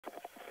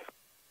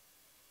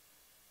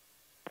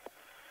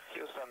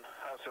Houston,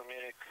 Houston,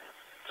 Munich,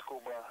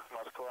 Scuba,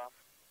 Moskva.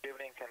 Good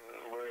evening,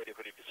 and we're ready for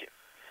DPC.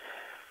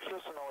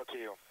 Houston, over to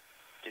you,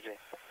 DJ.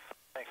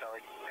 Thanks, Ollie.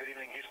 Good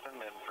evening, Houston,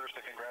 and first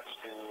a congrats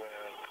to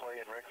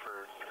Clay and Rick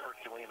for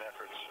Herculean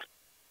efforts.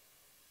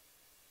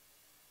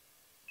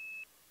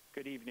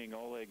 Good evening,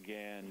 Oleg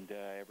and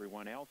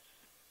everyone else.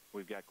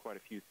 We've got quite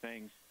a few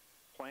things.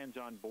 Plans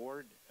on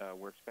board.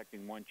 We're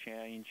expecting one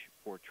change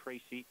for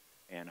Tracy,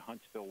 and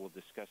Huntsville will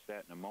discuss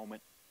that in a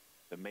moment.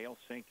 The mail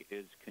sync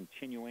is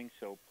continuing,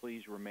 so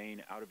please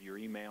remain out of your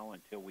email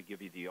until we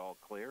give you the all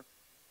clear.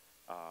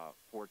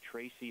 For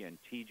Tracy and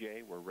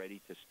TJ, we're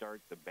ready to start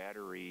the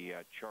battery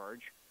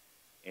charge,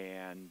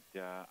 and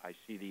I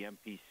see the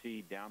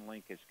MPC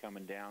downlink is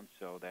coming down,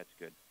 so that's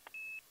good.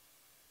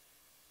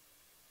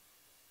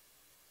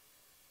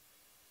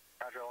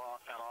 Roger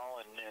all,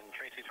 and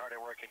Tracy's hard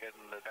at work at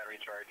getting the battery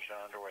charge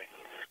underway.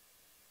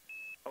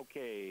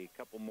 Okay, a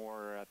couple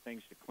more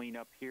things to clean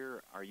up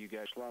here. Are you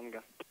guys...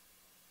 Шланга.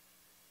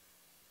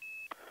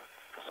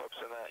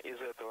 Собственно,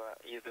 из этого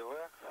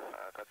ЕДВ,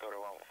 который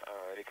вам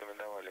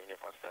рекомендовали мне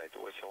поставить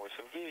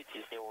 889,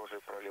 из него уже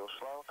пролил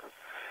шланг,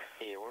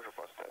 и его уже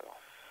поставил.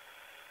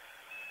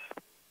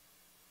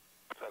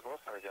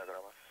 Согласно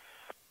радиограмме?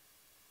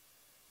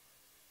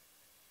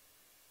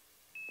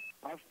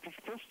 А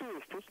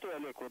впустую,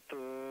 Олег, вот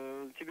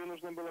тебе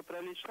нужно было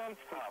пролить шланг,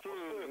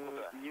 впустую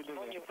куда? ЕДВ.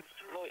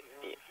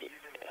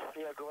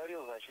 Я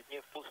говорил, значит,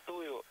 не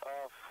впустую,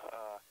 а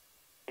в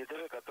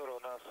ЕДВ, который у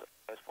нас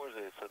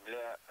используется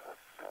для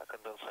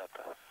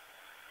конденсата.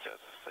 Сейчас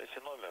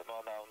сессия номер, но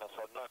она у нас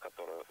одна,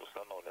 которая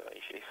установлена,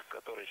 еще,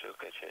 которая еще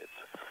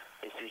скачается.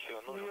 Если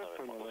еще нужен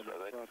номер, могу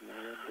сказать. Ладно,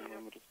 я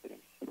думаю, мы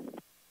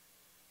разберемся.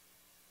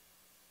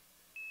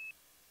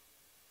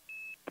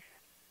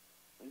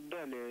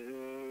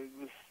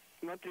 Далее,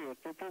 смотри, вот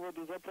по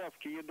поводу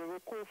заправки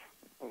ЕДВ-ков,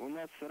 у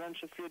нас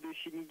раньше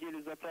следующей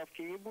недели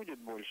заправки не будет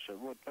больше,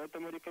 вот,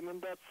 поэтому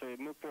рекомендации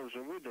мы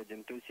позже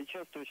выдадим. То есть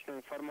сейчас точная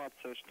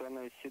информация, что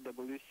она из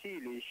CWC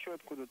или еще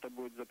откуда-то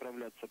будет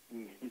заправляться,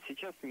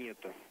 сейчас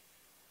нету.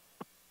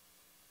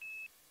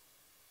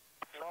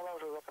 Но она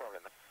уже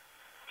заправлена.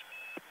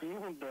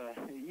 Ну да,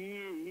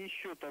 и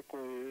еще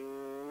такой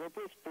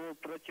вопрос по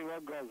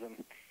противогазам.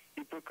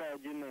 И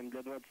ПК-1М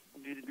для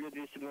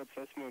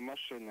 228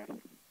 машины.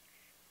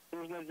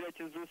 Нужно взять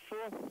из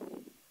ИСО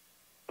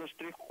со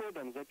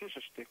штрих-кодом.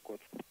 Запишешь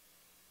штрих-код?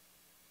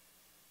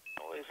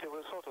 Ну, если в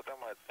ИСО, то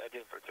там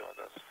один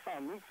противогаз.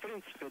 Ну, в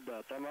принципе,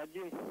 да, там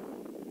один.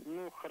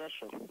 Ну,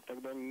 хорошо,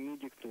 тогда не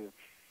диктую.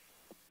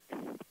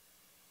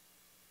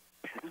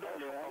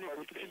 Далее, Олег,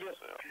 вот у тебя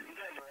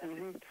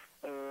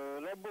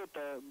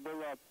работа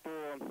была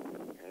по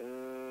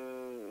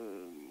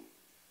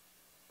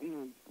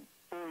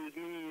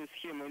изменению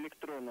схемы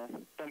электрона.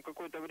 Там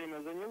какое-то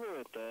время заняло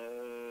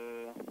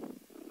это,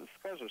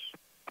 скажешь?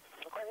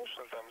 Ну,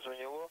 конечно, там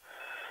заняло.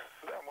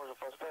 Да, можно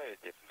поставить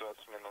где-то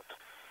 20 минут.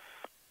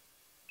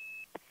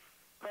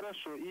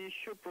 Хорошо. И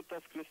еще по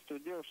таск-листу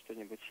делал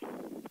что-нибудь?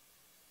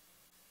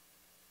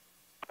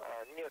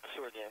 Нет,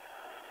 сегодня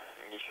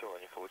ничего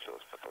не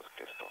получилось по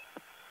таск-листу.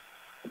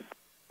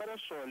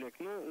 Хорошо, Олег.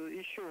 Ну,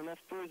 еще у нас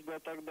просьба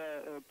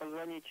тогда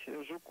позвонить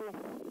Жуку.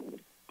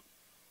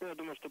 Ну, я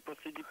думаю, что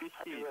после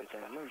DPC,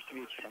 это, может,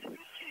 вечером.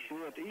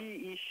 Вот,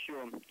 и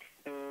еще.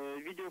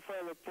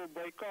 Видеофайлы по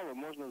Байкалу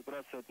можно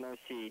сбрасывать на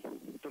осей.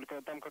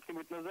 Только там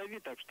как-нибудь назови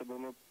так, чтобы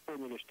мы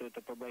поняли, что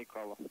это по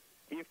Байкалу.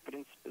 И, в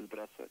принципе,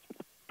 сбрасывать.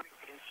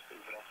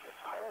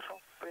 Хорошо,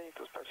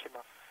 принято,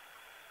 спасибо.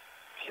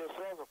 Все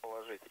сразу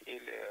положить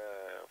или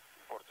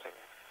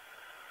порциями?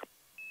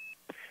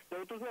 Да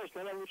вот узнаешь,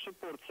 наверное, лучше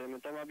порциями,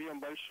 там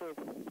объем большой.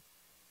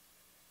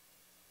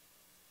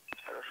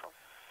 Хорошо,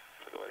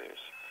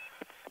 договорились.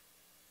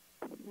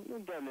 Ну,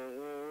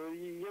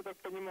 далее, я так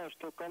понимаю,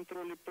 что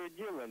контроль ИП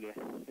делали,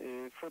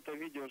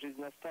 фото-видео жизнь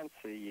на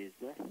станции есть,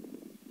 да?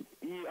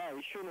 И,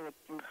 еще вот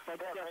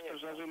подтяжка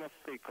зажима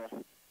стыка.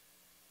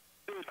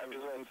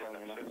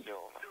 Обязательно, все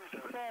сделано.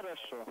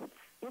 Хорошо.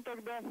 Ну,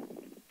 тогда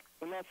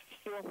у нас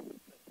все.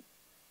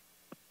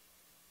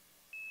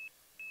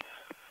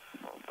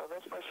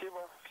 Тогда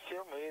спасибо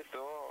всем и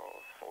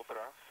до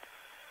утра.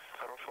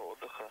 Хорошего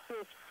отдыха.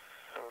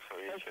 Хорошего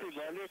вечера.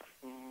 Спасибо, Олег.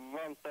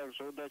 Вам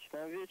также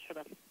удачного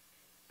вечера.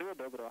 Всего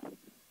доброго.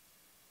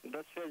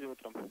 До связи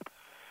утром.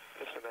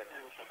 До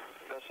свидания.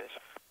 До связи.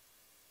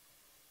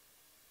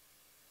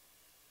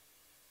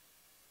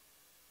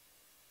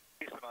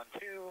 Houston on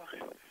 2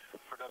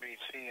 for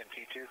WHC and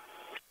P2.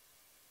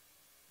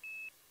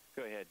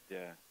 Go ahead,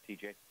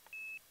 TJ.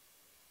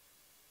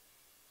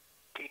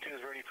 P2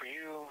 is ready for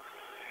you.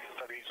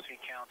 WHC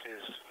count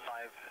is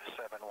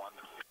 571.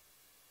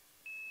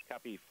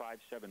 Copy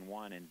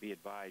 571, and be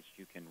advised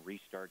you can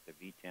restart the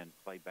V10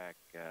 playback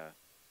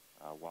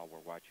while we're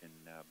watching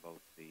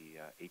both the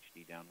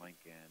HD downlink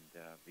and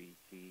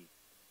V10.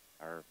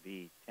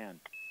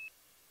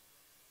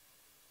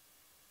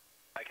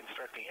 I can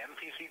start the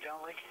MPC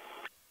downlink?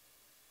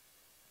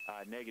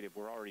 Negative.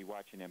 We're already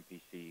watching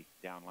MPC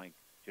downlink,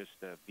 just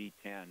the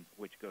V10,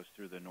 which goes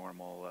through the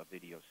normal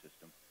video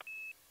system.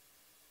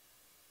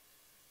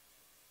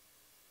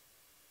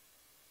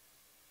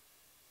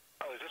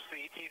 the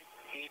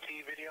ET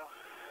video?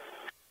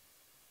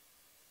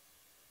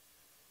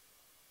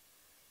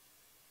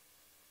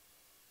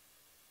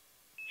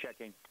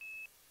 Checking.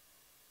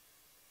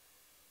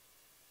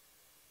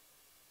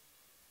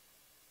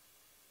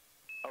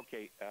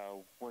 Okay,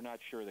 we're not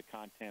sure of the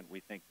content.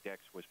 We think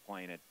Dex was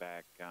playing it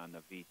back on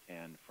the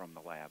V10 from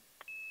the lab.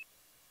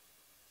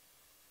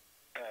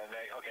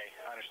 Okay,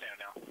 I understand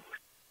now.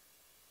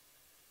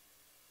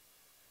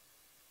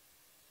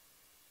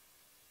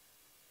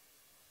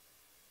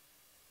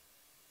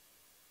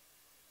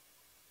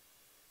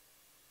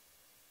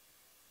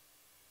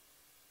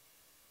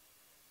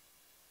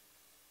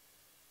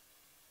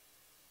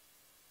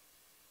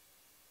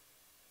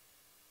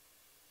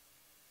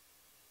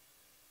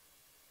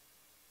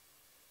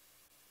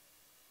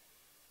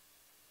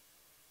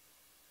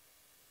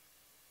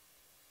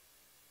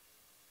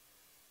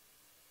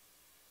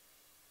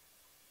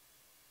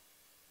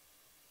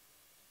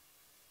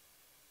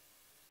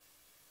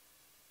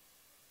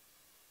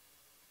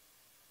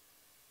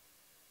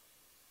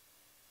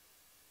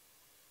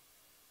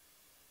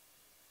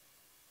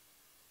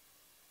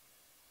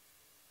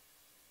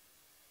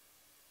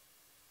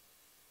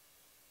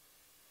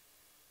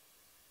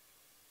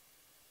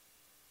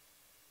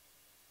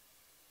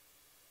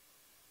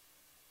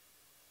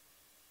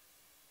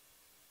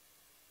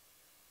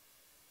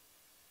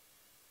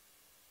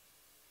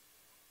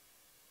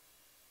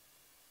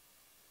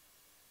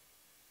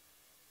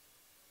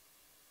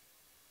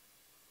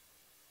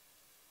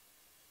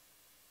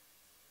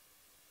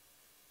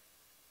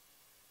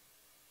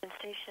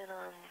 Station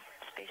on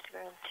Space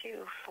Ground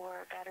 2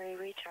 for battery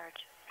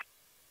recharge.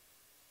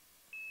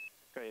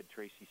 Go ahead,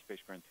 Tracy, Space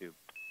Ground 2.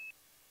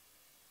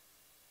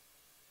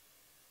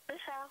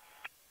 This Hal.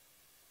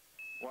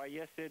 Why,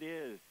 yes, it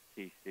is,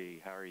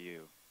 TC. How are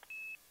you?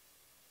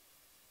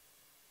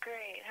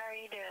 Great. How are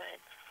you doing?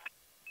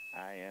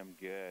 I am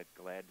good.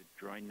 Glad to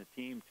join the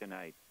team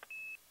tonight.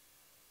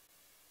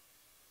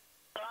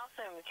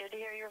 Awesome. Good to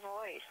hear your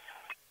voice.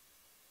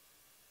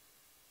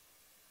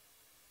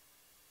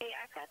 Hey,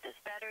 I've got this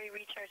battery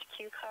recharge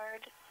cue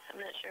card.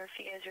 I'm not sure if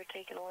you guys are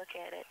taking a look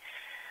at it.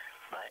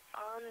 But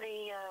on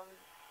the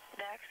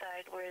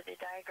backside where the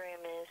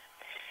diagram is,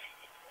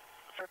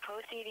 for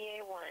post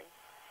EDA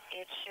 1,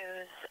 it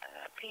shows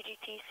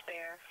PGT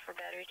spare for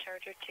battery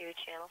charger 2,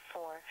 channel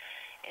 4,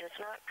 and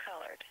it's not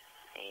colored.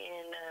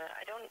 And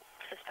I don't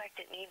suspect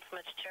it needs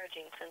much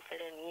charging since I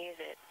didn't use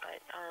it.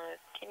 But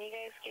can you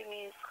guys give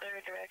me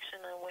clear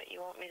direction on what you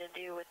want me to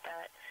do with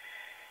that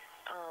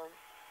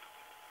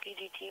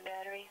PGT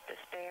battery, the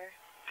spare?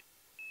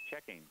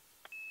 Checking.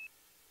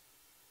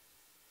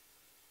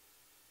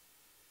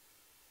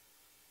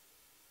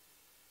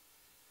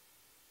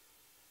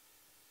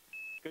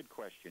 Good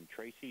question,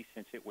 Tracy.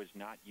 Since it was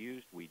not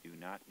used, we do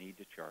not need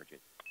to charge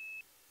it.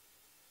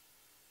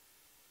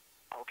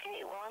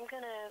 Okay, well, I'm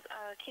going to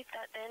keep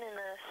that then in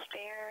the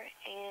spare,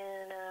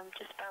 and I'm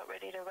just about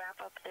ready to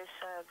wrap up this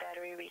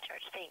battery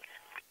recharge. Thanks.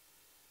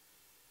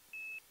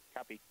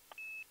 Copy.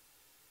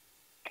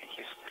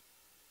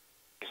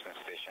 Houston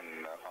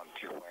Station on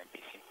 2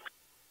 MPC.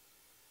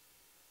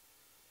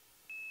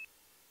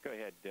 Go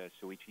ahead,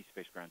 Soichi,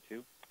 Space Ground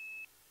 2.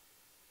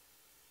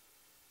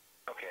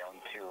 Okay, on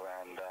 2,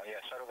 and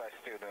yeah, shuttle guy's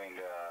still doing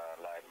the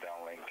live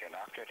downlink, and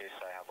after this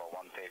I have a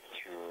 1 tape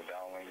 2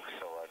 downlink,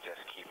 so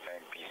just keep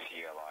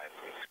MPC alive,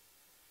 please.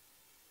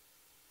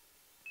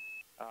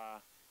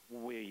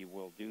 We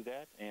will do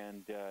that,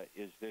 and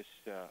is this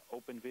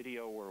open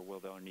video, or will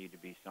there need to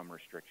be some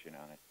restriction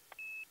on it?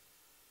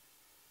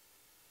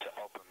 It's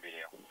an open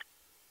video.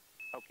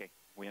 Okay,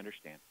 we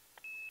understand.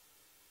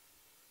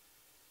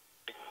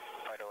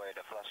 By the way,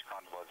 the flash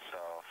count was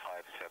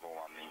 571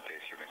 in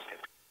case you missed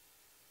it.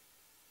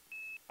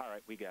 All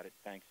right, we got it.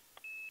 Thanks.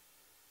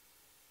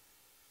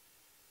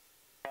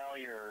 Now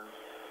your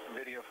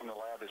video from the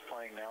lab is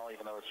playing now,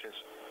 even though it's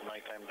just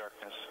nighttime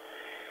darkness.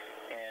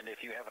 And if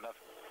you have enough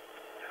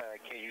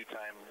KU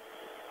time,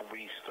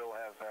 we still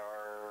have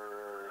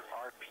our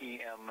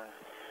RPM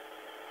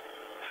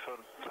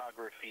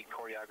photography,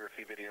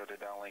 choreography video to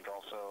downlink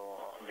also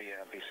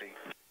via MPC.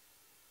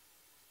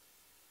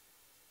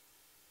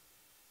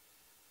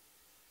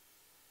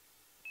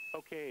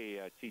 Okay,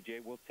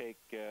 TJ, we'll take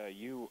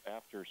you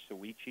after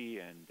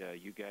Soichi, and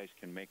you guys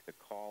can make the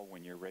call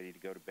when you're ready to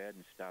go to bed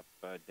and stop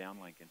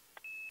downlinking.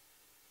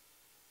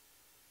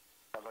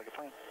 Sounds like a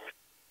plan.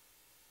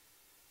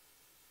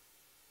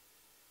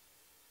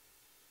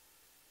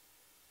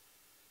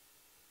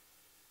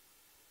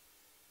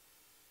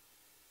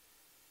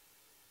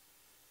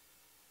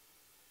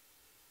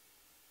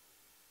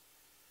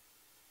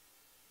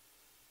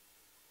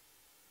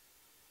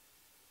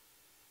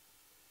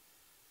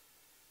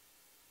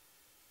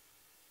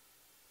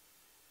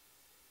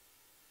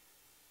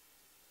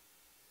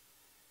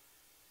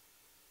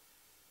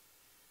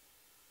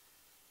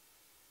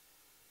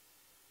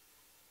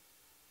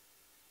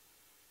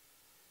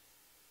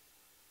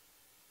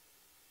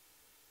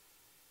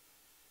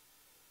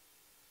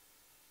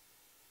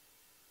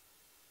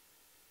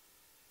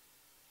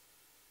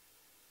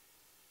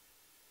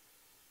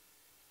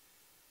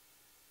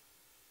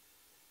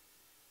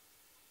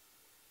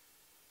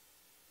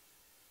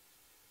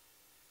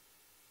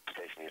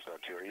 Station Houston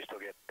 2, are you still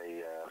getting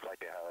the flight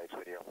day highlights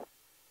video?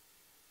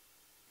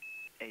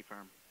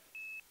 Affirm.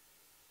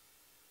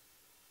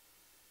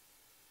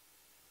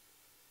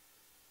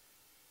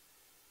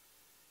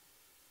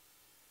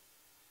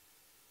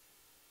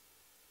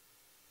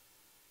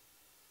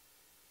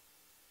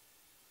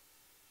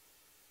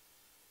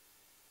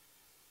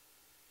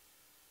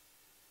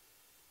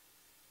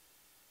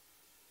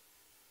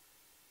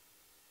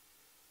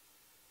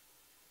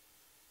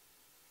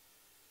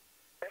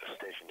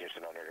 Station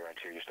Houston on air ground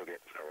 2, you still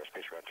getting, or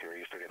space ground 2, are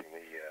you still getting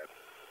the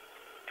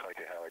flight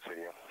day highlights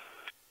video?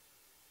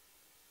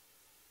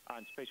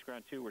 On Space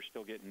Ground 2, we're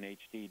still getting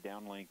HD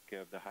downlink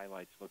of the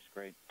highlights. Looks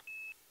great.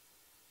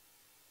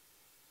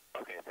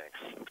 Okay, thanks.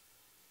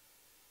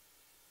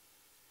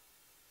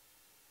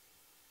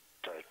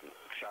 So,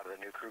 shot of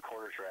the new crew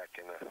quarters rack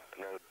in the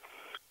node.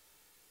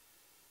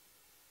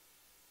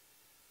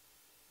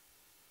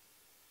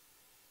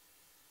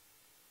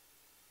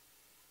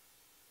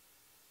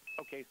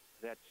 Okay,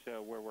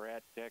 that's where we're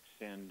at, Dex,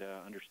 and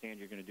understand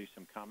you're going to do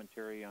some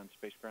commentary on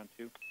Space Ground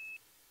 2?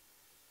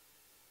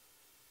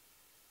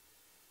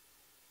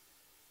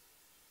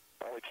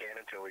 Well, we can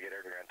until we get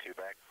air ground 2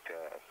 back.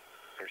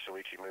 There's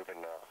Soichi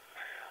moving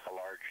a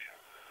large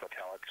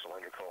metallic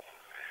cylindrical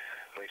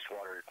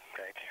wastewater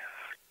tank.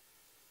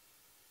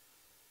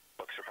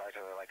 Looks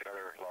surprisingly like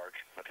another large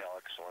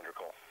metallic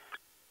cylindrical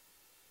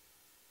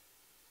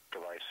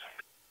device.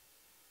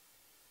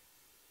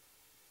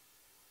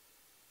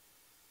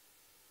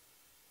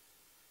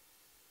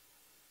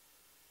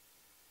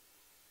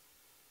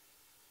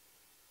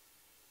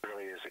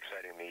 Really is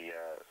exciting.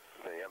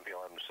 The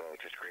MPLM's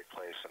just a great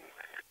place, and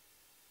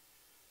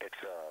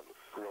it's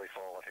really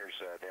full. And here's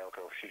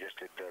Naoko. She just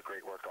did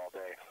great work all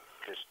day,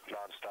 just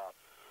nonstop,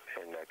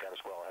 and got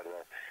us well ahead of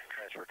the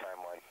transfer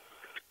timeline.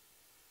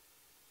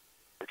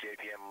 The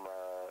JPM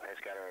has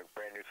got a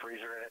brand new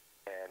freezer in it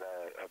and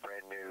a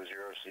brand new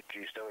zero-G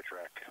stowage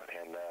rack,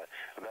 and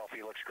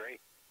Amalfi looks great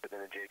within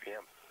the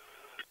JPM.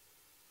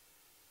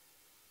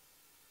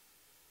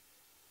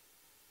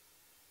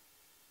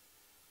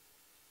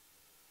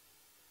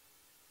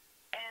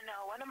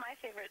 One of my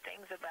favorite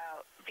things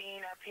about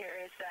being up here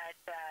is that,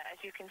 as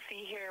you can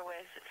see here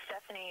with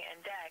Stephanie and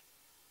Dex,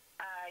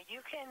 you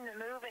can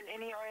move in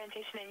any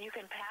orientation and you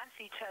can pass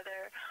each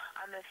other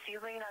on the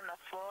ceiling, on the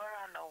floor,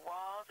 on the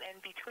walls, and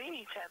between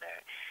each other.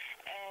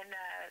 And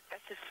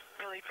that's just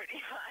really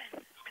pretty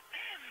fun.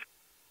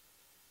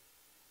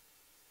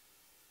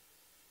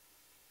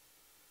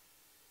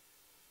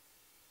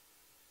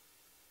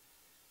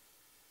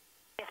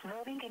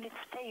 Moving in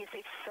space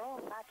is so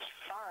much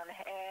fun,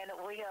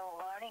 and we are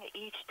learning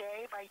each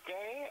day by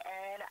day,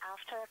 and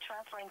after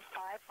transferring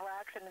 5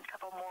 racks and a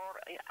couple more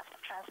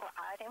transfer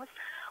items,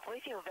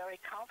 we feel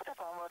very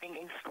comfortable moving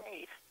in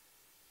space.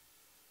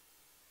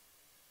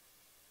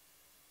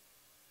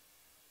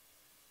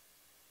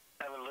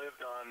 Having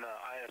lived on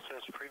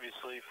ISS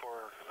previously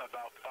for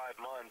about 5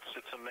 months,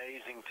 it's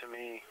amazing to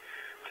me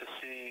to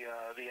see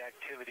the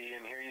activity.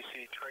 And here you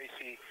see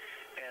Tracy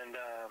and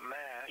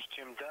MASH,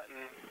 Jim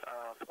Dutton,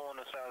 pulling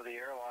us out of the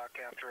airlock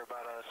after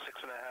about a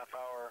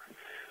 6.5-hour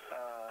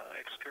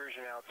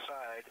excursion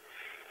outside.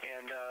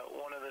 And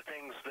one of the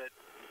things that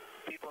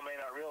people may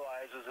not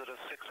realize is that a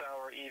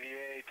 6-hour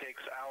EVA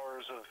takes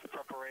hours of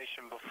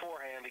preparation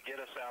beforehand to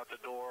get us out the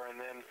door, and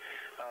then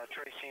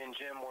Tracy and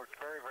Jim worked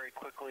very, very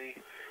quickly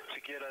to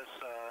get us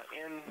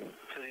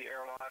into the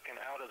airlock and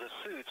out of the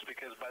suits,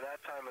 because by that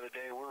time of the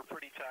day we were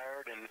pretty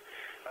tired and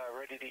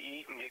ready to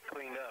eat and get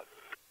cleaned up.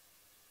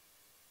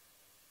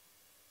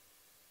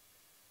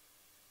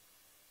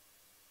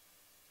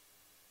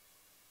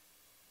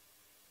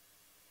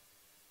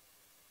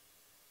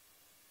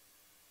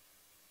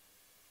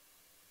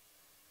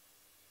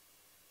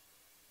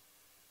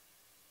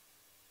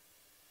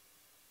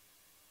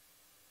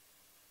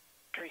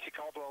 Tracy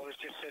Caldwell was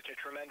just such a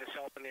tremendous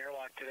help in the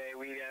airlock today.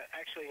 We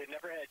actually had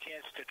never had a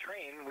chance to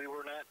train. We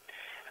were not,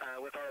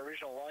 with our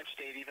original launch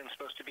date, even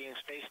supposed to be in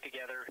space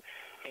together,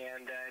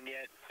 and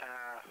yet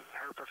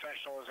her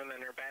professionalism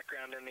and her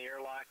background in the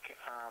airlock,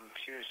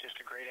 she was just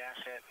a great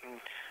asset, and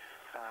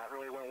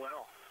really went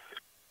well.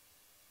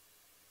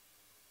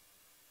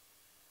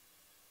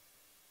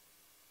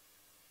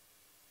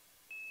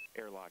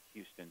 Airlock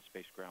Houston,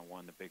 Space Ground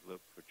 1, the big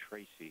loop for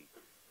Tracy.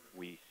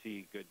 We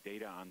see good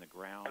data on the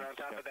ground. And on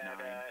top of that,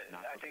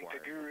 I think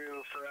the guru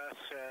for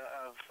us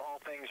of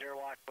all things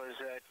airlock was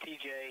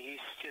TJ.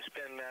 He's just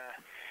been,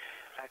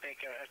 I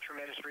think, a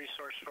tremendous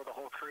resource for the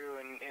whole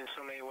crew in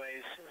so many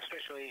ways,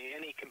 especially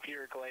any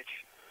computer glitch.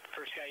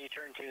 First guy you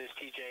turn to is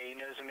TJ. He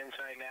knows them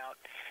inside and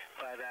out.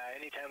 But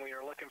anytime we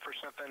were looking for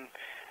something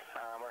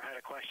or had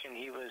a question,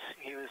 he was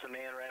the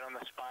man right on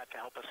the spot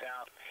to help us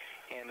out.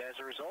 And as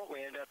a result,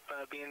 we ended up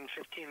being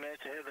 15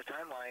 minutes ahead of the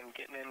timeline,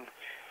 getting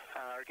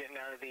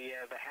out of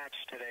the hatch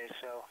today.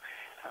 So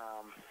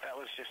that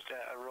was just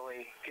a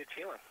really good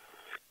feeling.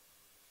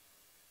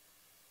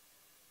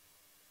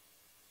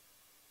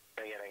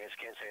 Again, I guess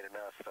can't say it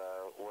enough.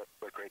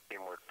 What great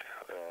teamwork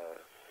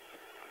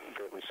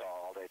that we saw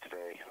all day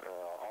today,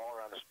 all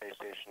around the space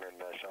station and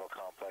shuttle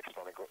complex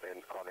on the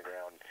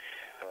ground.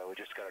 We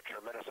just got a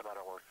tremendous amount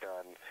of work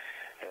done,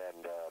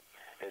 and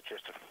it's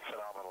just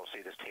phenomenal to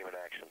see this team in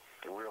action.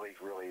 Really,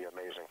 really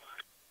amazing.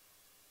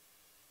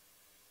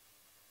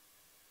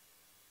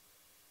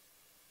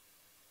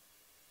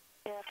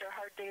 After a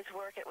hard day's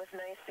work, it was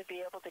nice to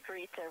be able to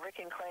greet Rick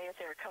and Clay as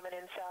they were coming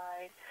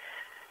inside.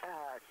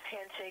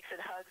 Handshakes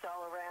and hugs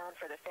all around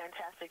for the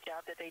fantastic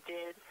job that they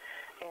did.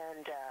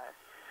 And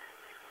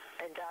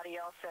Dottie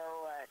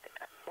also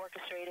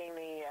orchestrating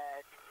the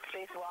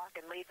spacewalk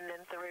and leading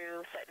them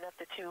through, setting up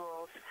the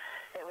tools.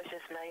 It was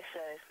just nice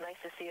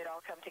to see it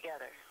all come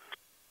together.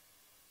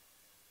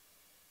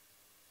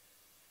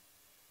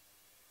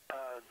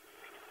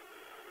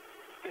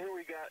 Here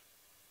we got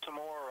some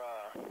more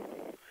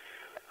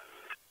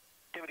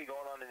activity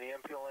going on in the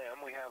MPLM.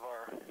 We have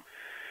our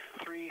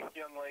 3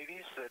 young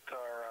ladies that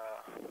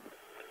are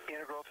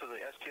integral to the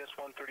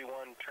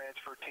STS-131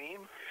 transfer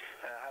team,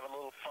 having a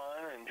little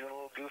fun and doing a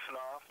little goofing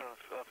off. And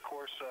of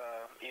course,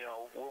 you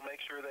know, we'll make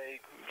sure they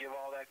give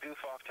all that goof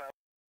off time